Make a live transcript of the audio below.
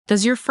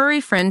Does your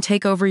furry friend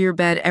take over your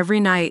bed every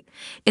night?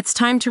 It's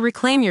time to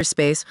reclaim your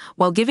space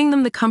while giving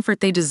them the comfort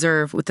they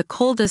deserve with the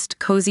coldest,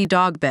 cozy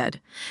dog bed.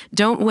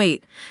 Don't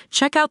wait.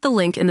 Check out the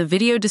link in the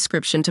video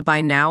description to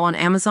buy now on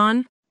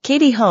Amazon.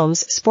 Katie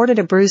Holmes sported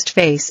a bruised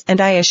face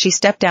and eye as she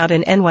stepped out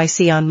in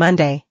NYC on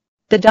Monday.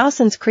 The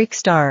Dawson's Creek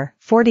star,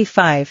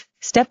 45,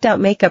 stepped out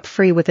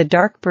makeup-free with a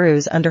dark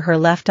bruise under her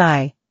left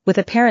eye, with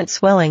apparent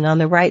swelling on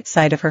the right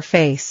side of her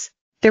face.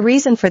 The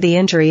reason for the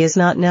injury is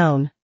not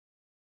known.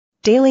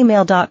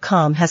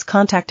 DailyMail.com has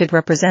contacted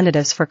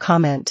representatives for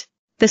comment.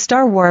 The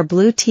star wore a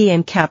blue tee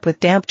and cap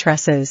with damp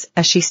tresses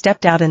as she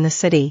stepped out in the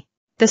city.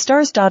 The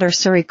star's daughter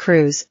Suri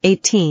Cruise,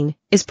 18,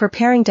 is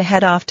preparing to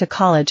head off to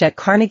college at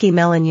Carnegie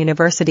Mellon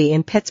University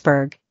in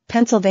Pittsburgh,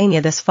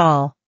 Pennsylvania this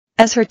fall.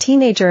 As her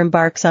teenager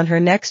embarks on her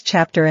next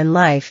chapter in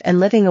life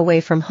and living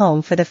away from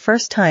home for the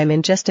first time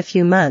in just a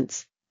few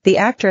months, the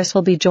actress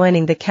will be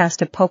joining the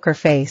cast of Poker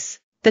Face.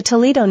 The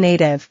Toledo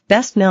native,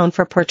 best known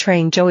for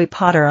portraying Joey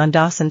Potter on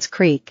Dawson's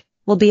Creek,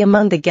 will be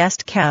among the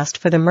guest cast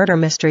for the murder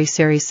mystery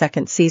series'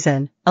 second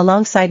season,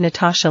 alongside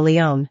Natasha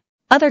Lyonne.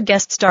 Other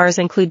guest stars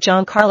include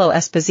Giancarlo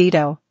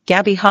Esposito,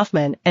 Gabby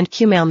Hoffman, and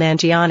Kumail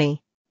Nanjiani.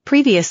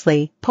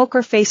 Previously,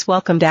 Poker Face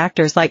welcomed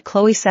actors like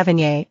Chloe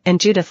Sevigny and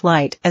Judith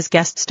Light as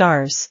guest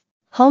stars.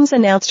 Holmes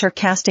announced her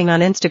casting on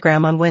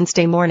Instagram on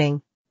Wednesday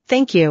morning.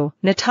 "Thank you,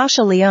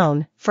 Natasha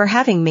Lyonne, for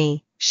having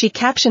me," she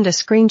captioned a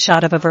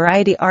screenshot of a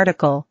Variety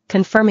article,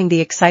 confirming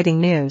the exciting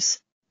news.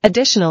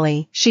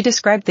 Additionally, she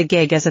described the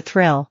gig as a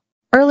thrill.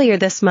 Earlier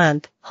this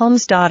month,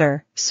 Holmes'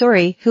 daughter,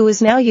 Suri, who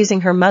is now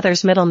using her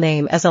mother's middle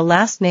name as a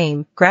last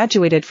name,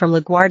 graduated from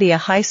LaGuardia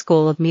High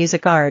School of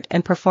Music Art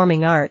and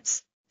Performing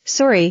Arts.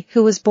 Suri,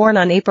 who was born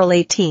on April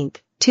 18,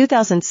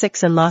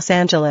 2006 in Los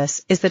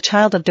Angeles, is the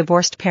child of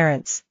divorced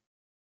parents.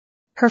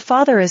 Her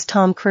father is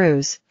Tom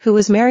Cruise, who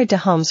was married to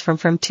Holmes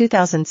from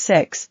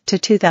 2006 to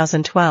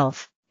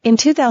 2012. In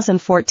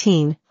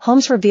 2014,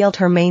 Holmes revealed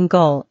her main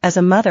goal as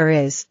a mother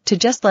is to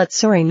just let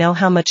Suri know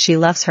how much she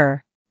loves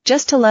her.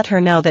 Just to let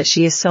her know that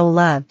she is so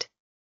loved.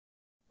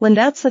 "When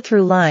that's the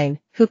through line,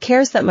 who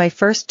cares that my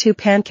first 2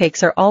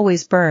 pancakes are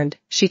always burned,"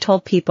 she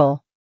told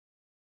People.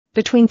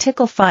 "Between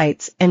tickle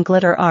fights and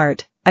glitter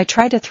art, I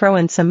try to throw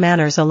in some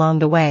manners along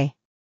the way.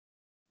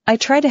 I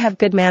try to have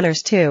good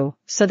manners too,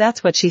 so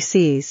that's what she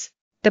sees."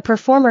 The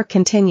performer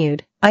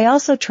continued, "I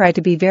also try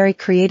to be very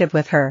creative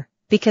with her,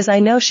 because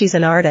I know she's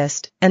an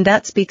artist, and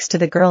that speaks to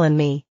the girl in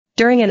me."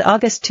 During an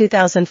August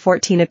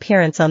 2014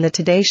 appearance on the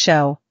Today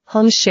Show,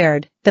 Holmes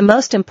shared, "The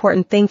most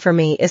important thing for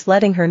me is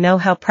letting her know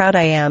how proud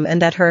I am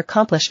and that her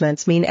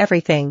accomplishments mean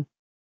everything.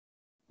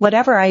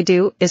 Whatever I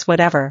do is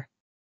whatever.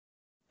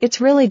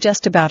 It's really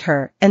just about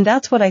her, and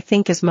that's what I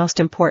think is most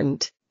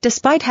important."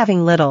 Despite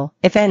having little,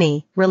 if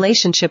any,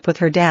 relationship with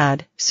her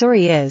dad,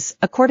 Suri is,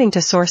 according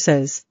to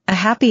sources, a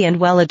happy and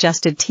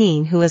well-adjusted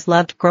teen who has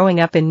loved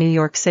growing up in New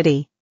York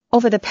City.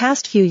 Over the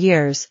past few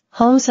years,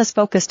 Holmes has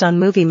focused on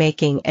movie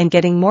making and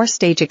getting more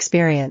stage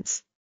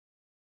experience.